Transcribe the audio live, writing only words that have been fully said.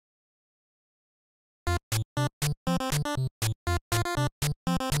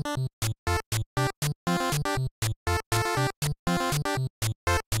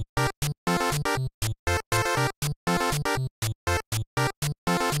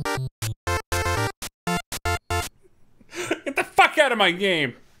out of my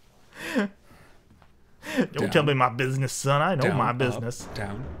game. Don't tell me my business, son. I know Down, my business. Up,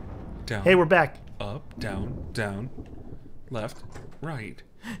 down, down. Hey, we're back. Up, down, down. Left, right.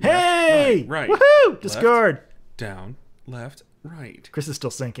 Hey! Left, right. Woohoo! Left, Discard. down, left, right. Chris is still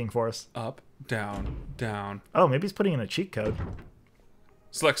syncing for us. Up, down, down. Oh, maybe he's putting in a cheat code.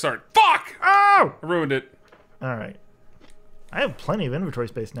 Select start. Fuck! Oh! I ruined it. All right. I have plenty of inventory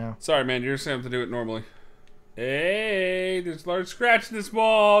space now. Sorry, man. You're just gonna have to do it normally. Hey, there's a large scratch in this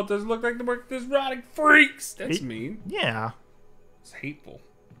wall. It doesn't look like the work of those rotting freaks. That's mean. Yeah. It's hateful.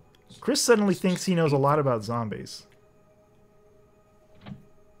 Chris suddenly thinks he knows a lot about zombies.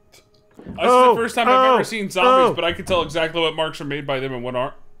 This is the first time I've ever seen zombies, but I can tell exactly what marks are made by them and what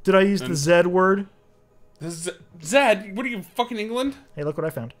aren't. Did I use the Z word? Zed, what are you, fucking England? Hey, look what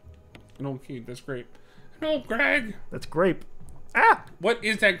I found. No, Keith, that's great. No, Greg. That's grape. Ah! What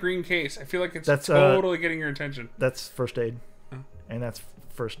is that green case? I feel like it's That's, totally getting your attention. That's first aid. And that's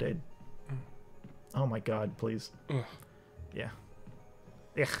first aid. Oh my god, please. Ugh. Yeah.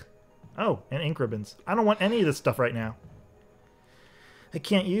 Ugh. Oh, and ink ribbons. I don't want any of this stuff right now. I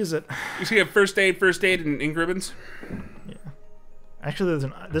can't use it. You see, you have first aid, and ink ribbons? Yeah. Actually,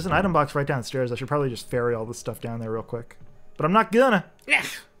 there's an item box right downstairs. I should probably just ferry all this stuff down there real quick. But I'm not gonna. Yeah.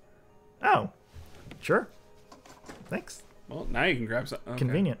 Oh. Sure. Thanks. Well, now you can grab some. Okay.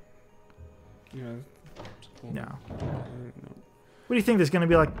 Convenient. Yeah. No. What do you think? There's going to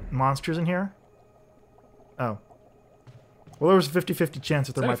be, like, monsters in here? Oh. Well, there was a 50-50 chance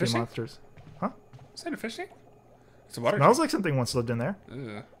that there might be monsters. Huh? Is that a fish tank? It's a water Smells like something once lived in there.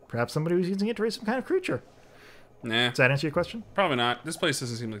 Ugh. Perhaps somebody was using it to raise some kind of creature. Nah. Does that answer your question? Probably not. This place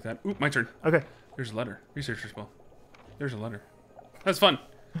doesn't seem like that. Ooh, my turn. Okay. There's a letter. Researcher's ball. There's a letter. That's fun.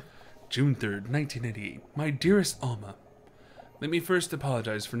 June 3rd, 1998. My dearest Alma. Let me first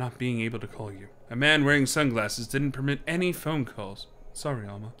apologize for not being able to call you. A man wearing sunglasses didn't permit any phone calls. Sorry,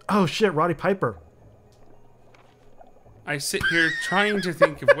 Alma. Oh, shit. Roddy Piper. I sit here trying to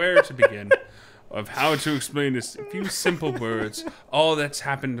think of where to begin, of how to explain this in a few simple words, all that's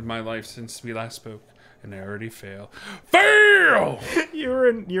happened in my life since we last spoke, and I already fail. Fail! You're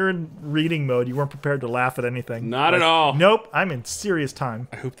in reading mode. You weren't prepared to laugh at anything. Not at all. Nope. I'm in serious time.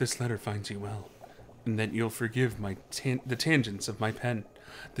 I hope this letter finds you well, and that you'll forgive the tangents of my pen.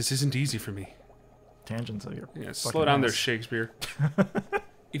 This isn't easy for me. Tangents of your slow down there, Shakespeare.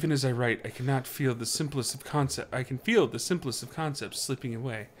 Even as I write, I cannot feel the simplest of concepts. I can feel the simplest of concepts slipping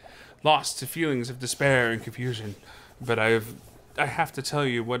away, lost to feelings of despair and confusion. But I have to tell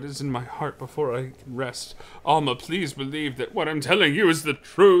you what is in my heart before I can rest. Alma, please believe that what I'm telling you is the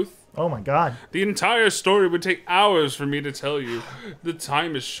truth. Oh my god. The entire story would take hours for me to tell you. The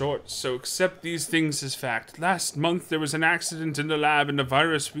time is short, so accept these things as fact. Last month, there was an accident in the lab and the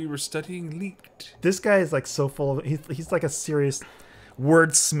virus we were studying leaked. This guy is like so full of... He's like a serious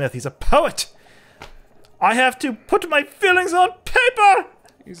wordsmith. He's a poet. I have to put my feelings on paper!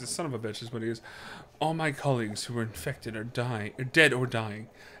 He's a son of a bitch is what he is. All my colleagues who were infected are dead or dying,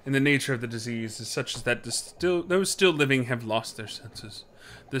 and the nature of the disease is such that those still living have lost their senses.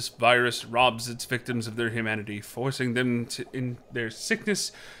 This virus robs its victims of their humanity, forcing them in their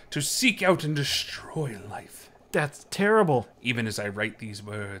sickness to seek out and destroy life. That's terrible. Even as I write these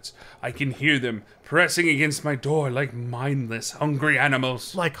words, I can hear them pressing against my door like mindless, hungry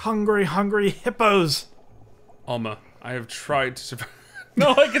animals. Like hungry, hungry hippos. Alma, I have tried to survive.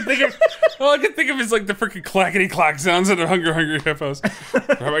 All I can think of is like the freaking clackety clack sounds of the hungry hippos.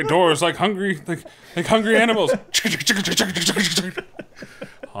 My doors like hungry animals.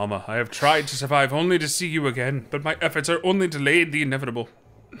 Alma, I have tried to survive only to see you again, but my efforts are only delayed the inevitable.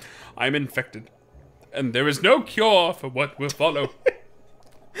 I'm infected, and there is no cure for what will follow.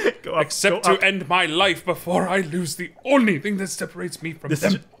 Except to end my life before I lose the only thing that separates me from them.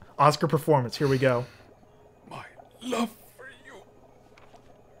 This is Oscar performance. Here we go. My love.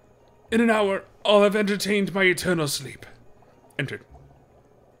 In an hour, I'll have entertained my eternal sleep. Entered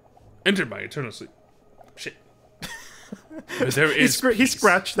my eternal sleep. Shit. But there is he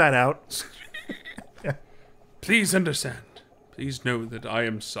scratched that out. Yeah. Please understand. Please know that I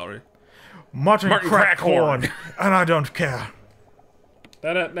am sorry. Martin Crackhorn, and I don't care.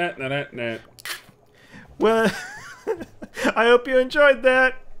 Well, I hope you enjoyed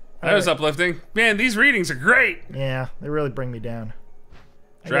that. That was uplifting. Man, these readings are great. Yeah, they really bring me down.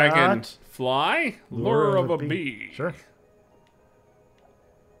 Dragonfly, lure of a bee. Sure.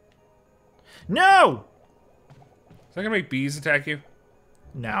 No! Is that gonna make bees attack you?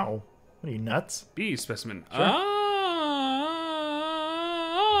 No. What are you, nuts? Bee specimen. Sure.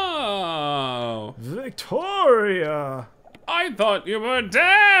 Oh! Victoria! I thought you were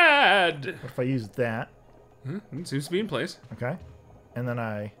dead! What if I use that? It seems to be in place. Okay. and then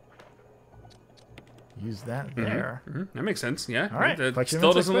I use that there. That makes sense. Yeah. All right. That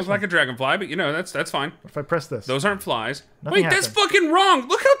still doesn't look like a dragonfly, but you know that's fine. What if I press this? Those aren't flies. Nothing Wait, that's happened. fucking wrong.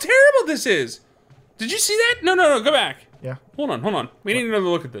 Look how terrible this is. Did you see that? No, go back. Yeah. Hold on. We need another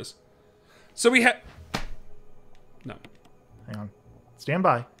look at this. So we have. No. Hang on. Stand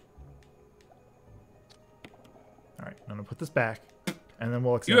by. All right. I'm gonna put this back, and then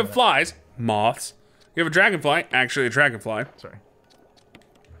we'll examine You have flies, moths. You have a dragonfly, actually a dragonfly, Sorry.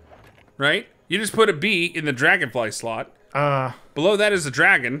 right? You just put a bee in the dragonfly slot. Below that is a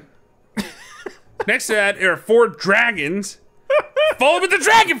dragon. Next to that are 4 dragons. Followed with the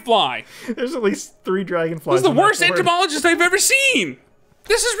dragonfly. There's at least 3 dragonflies. This is the in that worst word. entomologist I've ever seen.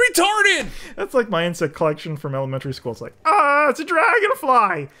 This is retarded. That's like my insect collection from elementary school. It's like, it's a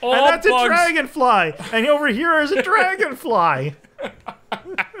dragonfly, All and that's bugs. a dragonfly, and over here is a dragonfly.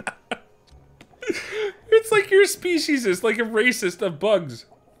 It's like your species is like a racist of bugs.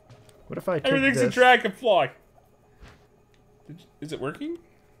 What if I take Everything's this? a dragonfly. Is it working?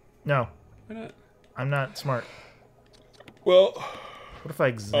 No, Why not? I'm not smart. Well, What if I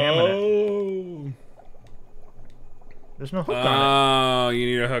examine it? There's no hook on Oh, you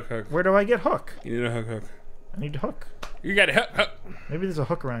need a hook. it. Where do I get hook? You need a hook. I need a hook. You got a hook. Maybe there's a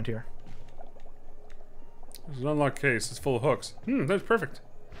hook around here. There's an unlocked case. It's full of hooks. That's perfect.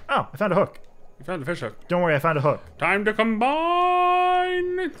 Oh, I found a hook. You found the fish hook. Don't worry, I found a hook. Time to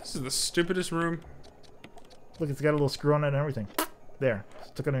combine. This is the stupidest room. Look, it's got a little screw on it and everything. There.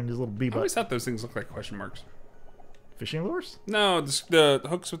 Stuck it in his little bee I butt. always thought those things looked like question marks. Fishing lures? No, the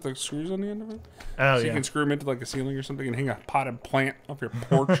hooks with the screws on the end of it. Oh, So you yeah. can screw them into like a ceiling or something and hang a potted plant off your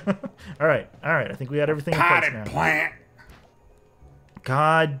porch. All right. I think we got everything in place Potted now. plant.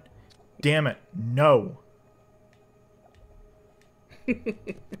 God damn it. No.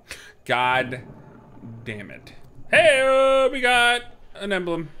 God damn it. Hey, we got an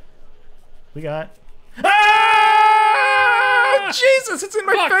emblem. We got... Ah! Jesus, it's in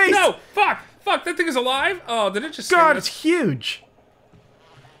my Fuck, face! no, fuck, that thing is alive? Oh, did it just God, sting it's us? huge!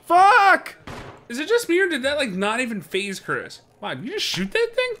 Fuck! Is it just me or did that like not even phase Chris? Wow, did you just shoot that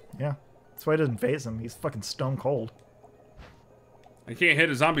thing? Yeah. That's why it doesn't phase him. He's fucking stone cold. I can't hit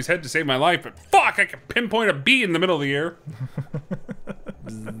a zombie's head to save my life, but fuck, I can pinpoint a bee in the middle of the air.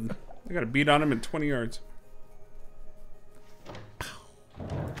 I got a beat on him in 20 yards.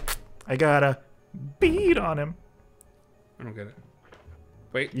 I got a bead on him. I don't get it.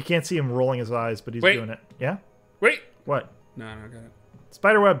 Wait, You can't see him rolling his eyes, but he's Wait. doing it. Yeah? wait. What? No, I don't get it.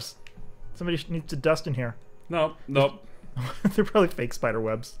 Spider webs. Somebody needs to dust in here. Nope. They're probably fake spider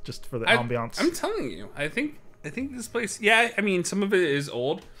webs, just for the ambiance. I'm telling you, I think this place. Yeah, I mean, some of it is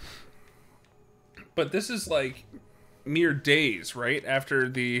old, but this is like mere days, right after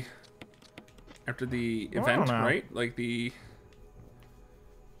the event, know. right? Like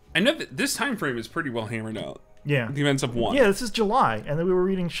I know that this time frame is pretty well hammered out. Yeah. The events of 1. Yeah, this is July, and then we were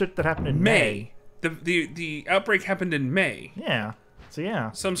reading shit that happened in May. The outbreak happened in May. Yeah. So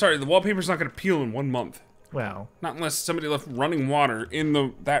yeah. So I'm sorry, the wallpaper's not going to peel in 1 month. Well, Not unless somebody left running water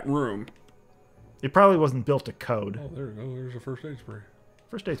in that room. it probably wasn't built to code. Oh, there we go. There's a first aid spray.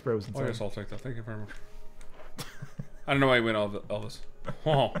 First aid spray was Oh, inside. yes, I'll take that. Thank you very much. I don't know why you went Elvis.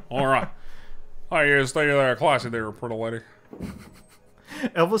 Oh, all right. Oh, you stay there, classy there, pretty lady.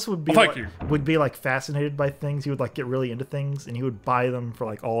 Elvis would be Thank like, you. would be like fascinated by things. He would like get really into things, and he would buy them for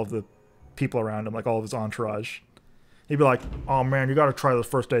like all of the people around him, like all of his entourage. He'd be like, "Oh man, you got to try the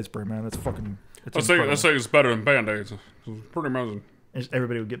first aid spray, man. It's fucking." It's incredible." Let's say it's better than Band-Aids. It's pretty amazing. And just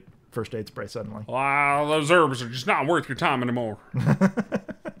everybody would get first aid spray suddenly. Wow, those herbs are just not worth your time anymore.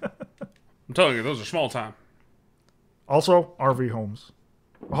 I'm telling you, those are small time. Also, RV homes.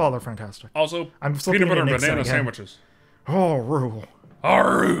 Oh, they're fantastic. Also, I'm still peanut butter thinking and of Nixon banana again. sandwiches. Oh, rule.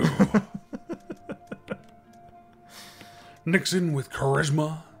 Aroo! Nixon with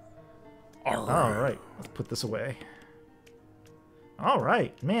charisma. Aroo. All right, let's put this away. All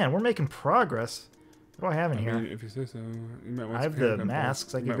right, man, we're making progress. What do I have in I here? mean, if you say so, you might want I have some the handgun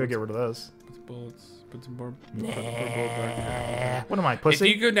masks. bullets. I You could might go want get rid of those. some bullets. Put some more. What am I, If pussy?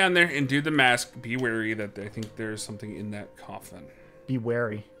 you go down there and do the mask, be wary that I think there's something in that coffin. Be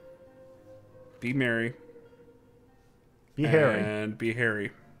wary. Be merry. Be hairy. And be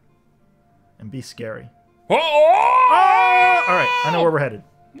hairy. And be scary. Oh! All right, I know where we're headed.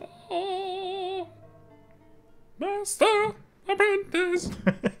 Oh, Master Apprentice.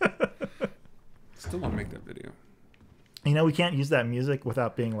 Still want to make that video. You know, we can't use that music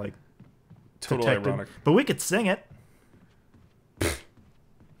without being like Totally detected. ironic. But we could sing it.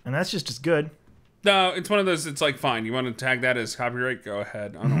 And that's just as good. No, it's one of those. It's like, fine. You want to tag that as copyright? Go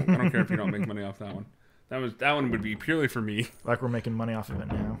ahead. I don't care if you don't make money off that one. That one would be purely for me. Like we're making money off of it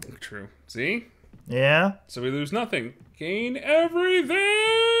now. True. See? Yeah? So we lose nothing. Gain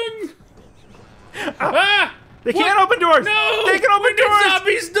everything! Ah! They can't open doors! No! They can open doors!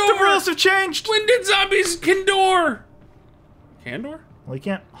 Zombies door! The rules have changed! When did zombies can door? Can door? Well, you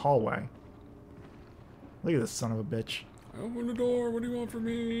can't hallway. Look at this son of a bitch. Open the door. What do you want from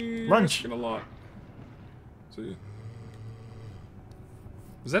me? Lunch. Get a lot. See?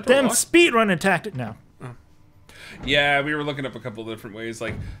 Is that door Them locked? speedrunning tactic now. Yeah, we were looking up a couple different ways.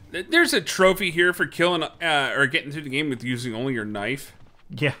 Like, there's a trophy here for killing or getting through the game with using only your knife.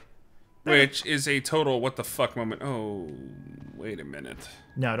 Yeah. Which is a total what the fuck moment. Oh, wait a minute.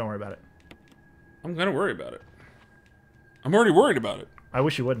 No, don't worry about it. I'm gonna worry about it. I'm already worried about it. I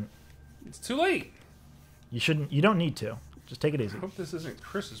wish you wouldn't. It's too late. You shouldn't. You don't need to. Just take it easy. I hope this isn't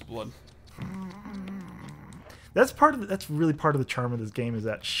Chris's blood. That's that's really part of the charm of this game is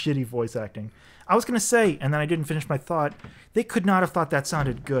that shitty voice acting. I was gonna say, and then I didn't finish my thought. They could not have thought that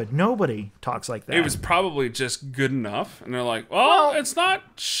sounded good. Nobody talks like that. It was probably just good enough, and they're like, well, it's not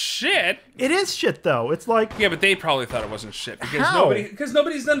shit. It is shit though. It's like Yeah, but they probably thought it wasn't shit because How?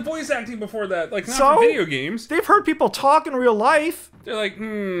 nobody's done voice acting before that. Like not So? for video games. they've heard people talk in real life. They're like,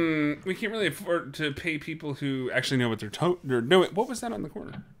 we can't really afford to pay people who actually know what they're doing. What was that on the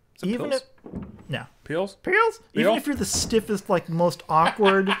corner? Is it Even pills? if no Pills? Peels? Even if you're the stiffest, like most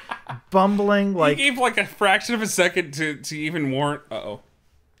awkward, bumbling, like He gave like a fraction of a second to even warrant.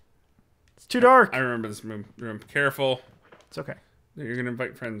 it's too dark. I remember this room. Careful. It's okay. You're gonna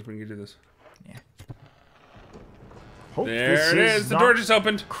invite friends when you do this. Yeah. Hope There this it is. The not door just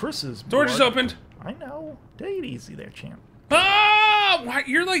opened. Chris's Door just blood. opened. I know. Take it easy there, champ. Ah! Why,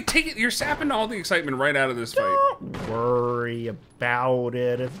 you're like you're sapping all the excitement right out of this fight. Don't worry about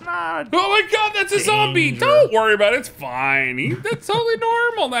it. It's not. Oh my god, that's a zombie! Danger. Don't worry about it. It's fine. That's totally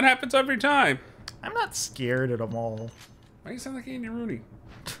normal. That happens every time. I'm not scared of them all. Why do you sound like Andy Rooney?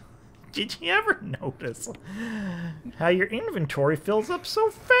 Did you ever notice how your inventory fills up so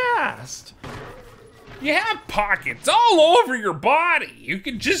fast? You have pockets all over your body. You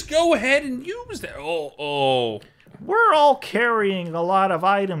can just go ahead and use them. Oh. We're all carrying a lot of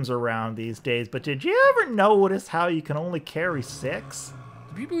items around these days, but did you ever notice how you can only carry 6?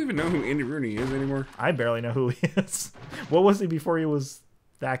 Do people even know who Andy Rooney is anymore? I barely know who he is. What was he before he was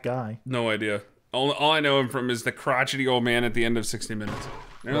that guy? No idea. All I know him from is the crotchety old man at the end of 60 Minutes.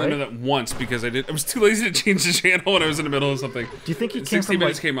 I only know that once because I was too lazy to change the channel when I was in the middle of something. Do you think he came 60 from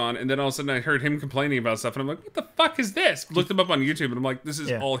Minutes like, came on, and then all of a sudden I heard him complaining about stuff, and I'm like, what the fuck is this? Looked him up on YouTube, and I'm like, this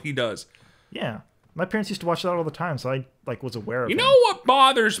is all he does. Yeah. My parents used to watch that all the time, so I like was aware of it. You know what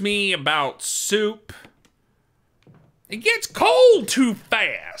bothers me about soup? It gets cold too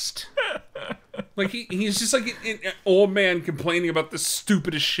fast. Like he's just like an old man complaining about the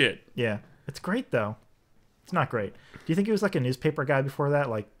stupidest shit. Yeah. It's great though. It's not great. Do you think he was like a newspaper guy before that?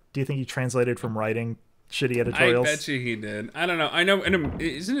 Like, do you think he translated from writing shitty editorials? I bet you he did. I don't know. I know. And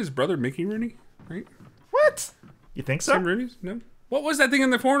isn't his brother Mickey Rooney? Right? What? You think so? Sam Rooney's? No. What was that thing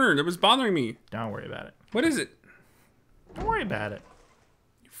in the corner that was bothering me? Don't worry about it. What is it? Don't worry about it.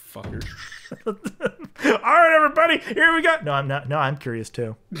 You fucker. All right, everybody, here we go. No, I'm not. No, I'm curious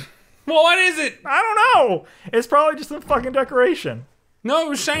too. Well, what is it? I don't know. It's probably just some fucking decoration. No, it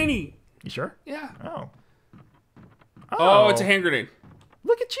was shiny. You sure? Yeah. Oh. Oh, it's a hand grenade.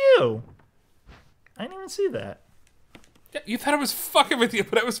 Look at you. I didn't even see that. Yeah, you thought I was fucking with you,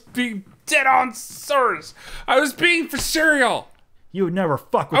 but I was being dead on serious. I was being for cereal. You would never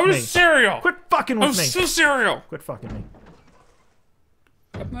fuck with I was me. cereal. Quit fucking with I was me. so cereal. Quit fucking me.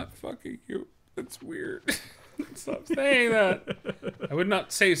 I'm not fucking you. That's weird. Stop saying that. I would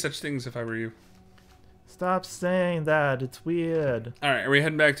not say such things if I were you. Stop saying that. It's weird. All right, are we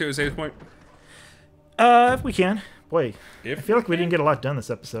heading back to a save point? If we can. Boy, If I feel like we didn't get a lot done this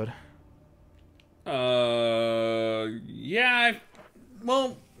episode. Yeah.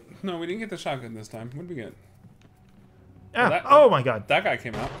 Well, no, we didn't get the shotgun this time. What did we get? Ah, oh my god. That guy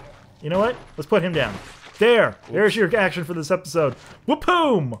came out. You know what? Let's put him down. There. There's your action for this episode.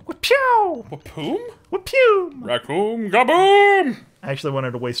 Whoop-poom! Whoop-pew! Whoop-poom? Whoop-pew! Raccoon, gaboom! I actually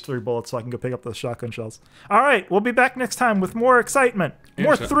wanted to waste 3 bullets so I can go pick up those shotgun shells. All right, we'll be back next time with more excitement,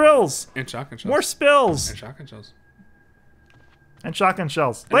 more thrills, and shotgun shells, more spills, and shotgun shells, and shotgun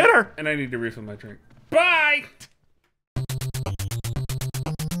shells. Later! And I need to refill my drink. Bye!